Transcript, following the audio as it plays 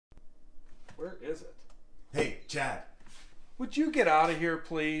Where is it? Hey, Chad. Would you get out of here,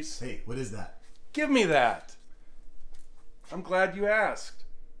 please? Hey, what is that? Give me that. I'm glad you asked.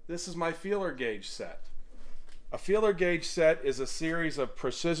 This is my feeler gauge set. A feeler gauge set is a series of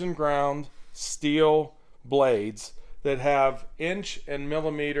precision ground steel blades that have inch and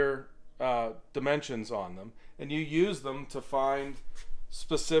millimeter dimensions on them, and you use them to find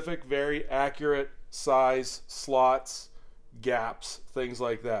specific, very accurate size slots, gaps, things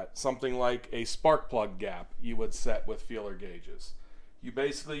like that. Something like a spark plug gap you would set with feeler gauges. You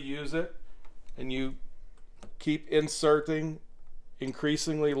basically use it and you keep inserting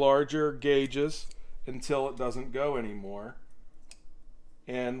increasingly larger gauges until it doesn't go anymore.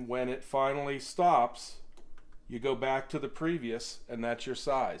 And when it finally stops, you go back to the previous, and that's your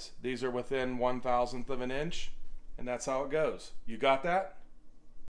size. These are within 1/1000th of an inch, and that's how it goes. You got that?